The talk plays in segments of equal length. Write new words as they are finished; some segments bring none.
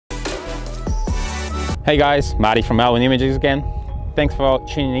Hey guys, Marty from Melbourne Images again. Thanks for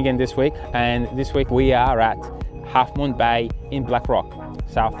tuning in again this week. And this week we are at Half Moon Bay in Black Rock,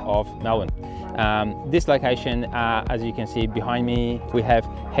 south of Melbourne. This location, as you can see behind me, we have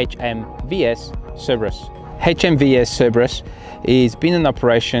HMVS Cerberus. HMVS Cerberus is been in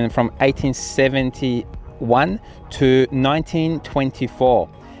operation from 1871 to 1924.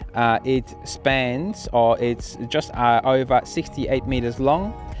 It spans, or it's just over 68 meters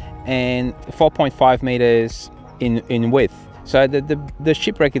long and 4.5 meters in width. So the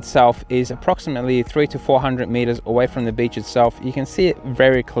shipwreck itself is approximately 300 to 400 meters away from the beach itself. You can see it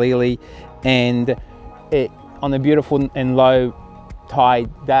very clearly, and on a beautiful and low tide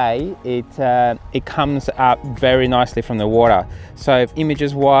day, it comes up very nicely from the water. So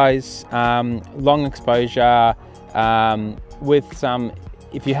images wise, long exposure, with some,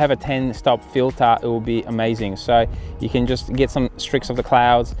 if you have a 10-stop filter, it will be amazing. So you can just get some streaks of the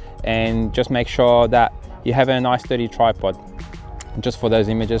clouds and just make sure that you have a nice sturdy tripod just for those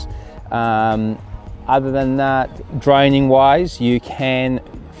images. Other than that, droning wise, you can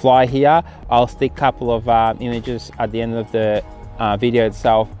fly here. I'll stick a couple of images at the end of the video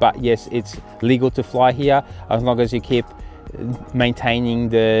itself, but yes, it's legal to fly here as long as you keep maintaining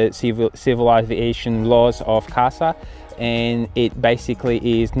the civil aviation laws of CASA. And it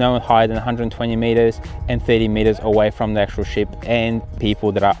basically is no higher than 120 meters and 30 meters away from the actual ship and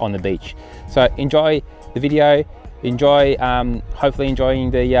people that are on the beach. So enjoy the video, enjoy hopefully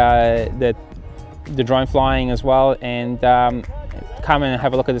enjoying the drone flying as well, and come and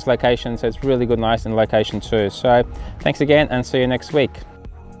have a look at this location. So it's really good, nice in location too. So thanks again, and see you next week.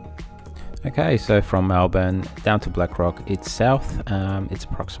 Okay, so from Melbourne down to Black Rock, it's south. It's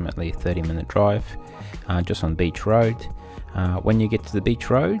approximately a 30-minute drive, just on Beach Road. When you get to the Beach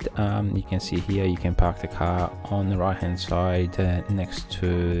Road, you can see here you can park the car on the right hand side next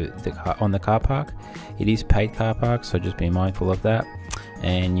to the car on the car park. It is paid car park, so just be mindful of that.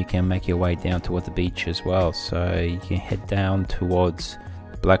 And you can make your way down toward the beach as well, so you can head down towards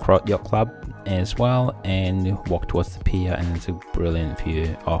Black Rock Yacht Club as well and walk towards the pier, and it's a brilliant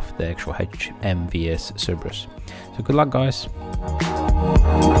view of the actual HMVS Cerberus. So good luck, guys.